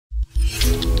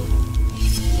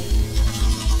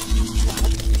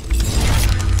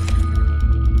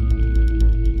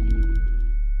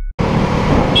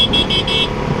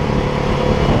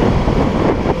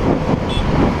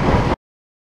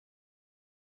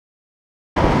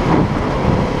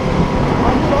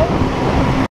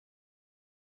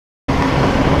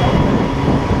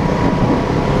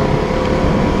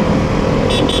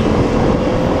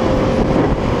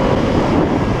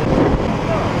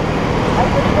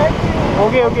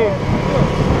Okay, okay.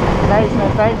 Nice,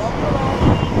 nice, thanks.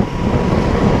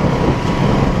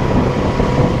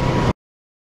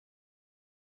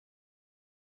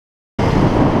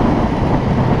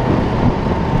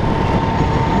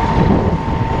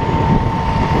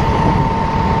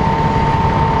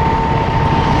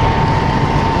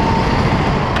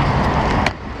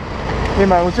 Hey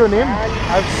man, what's your name?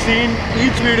 I've seen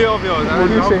each video of yours. What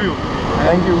do you say? You.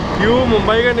 Thank you. You,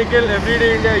 Mumbai Ka Nikhil,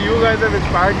 Everyday India, you guys have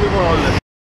inspired me for all this.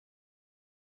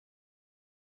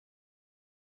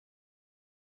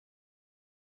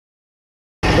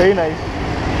 Very nice.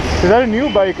 Is that a new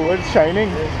bike? Oh, it's shining.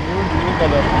 Yes, new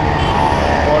color.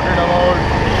 Bought it about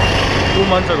 2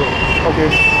 months ago. Okay.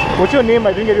 What's your name?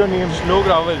 I didn't get your name. Shlok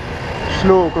Raval.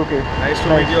 Shlok, okay. Nice to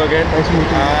meet you again. Nice to meet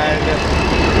you. And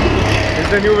is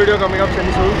the new video coming up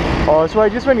soon? So I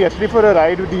just went yesterday for a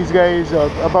ride with these guys,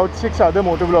 about 6 other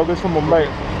motor vloggers from Mumbai.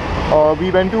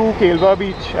 We went to Kelva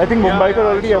Beach. I think Mumbai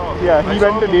already. He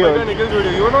went a day early. Nikhil's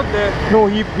video. You were not there. No,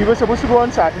 we were supposed to go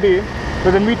on Saturday,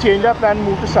 but then we changed our plan and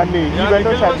moved to Sunday. He went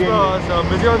on Saturday. Was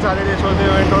busy on Saturday, so they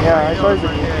went on Friday. I saw his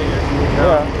video.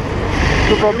 Yeah.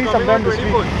 So probably sometime this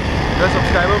week. The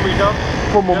subscriber meetup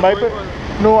For Mumbai.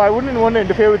 No, I wouldn't want to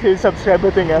interfere with his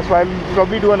subscriber thing, so I'll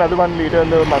probably do another one later in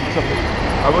the month or something.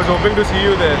 I was hoping to see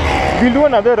you there. We'll do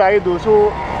another ride though.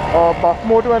 So Buff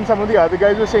Moto and some of the other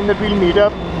guys were saying that we'll meet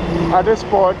up at a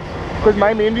spot, because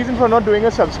my main reason for not doing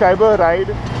a subscriber ride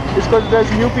is because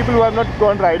there's new people who I've not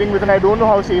gone riding with and I don't know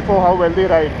how safe or how well they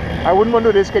ride. I wouldn't want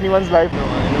to risk anyone's life. No,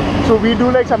 I know. So we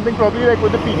do like something probably like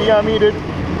what the PT Army did.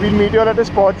 We'll meet you all at a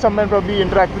spot somewhere and probably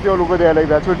interact with you all over there like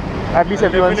that. So at least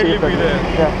everyone's safe. Definitely be there.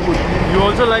 Yeah, cool. You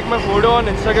also liked my photo on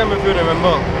Instagram, if you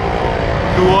remember,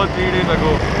 2 or 3 days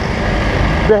ago.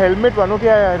 The helmet one, okay,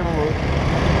 I remember.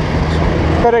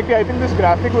 Correct, yeah, I think this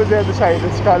graphic was there at the side,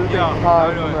 the skull thing. Yeah, I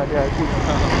remember that, yeah, cool.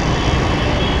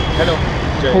 Hello,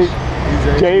 Hey,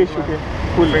 Jayesh. Jayesh, okay,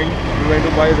 cool. We went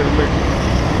to buy his helmet.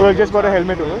 Oh, I just bought a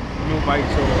helmet over. New bike,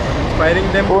 so I'm inspiring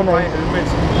them to buy nice.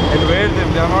 helmets and wear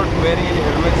them. They are not wearing any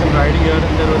helmets and riding here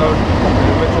and there without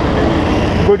helmets and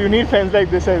everything. Good, you need friends like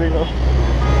this, I think.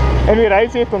 Anyway,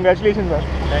 ride safe, congratulations, man.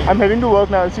 I'm heading to work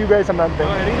now, I'll see you guys some other time.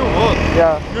 You're heading to work?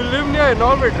 Yeah. You live near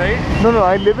Enormit, right? No,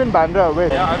 I live in Bandra,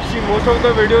 where? Yeah, I've seen most of the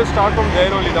videos start from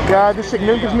there only. Yeah, the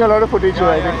signal gives me a lot of footage,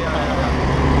 I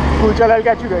think. Cool, chal, I'll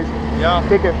catch you guys. Yeah.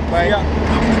 Take care. Bye.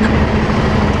 Yeah.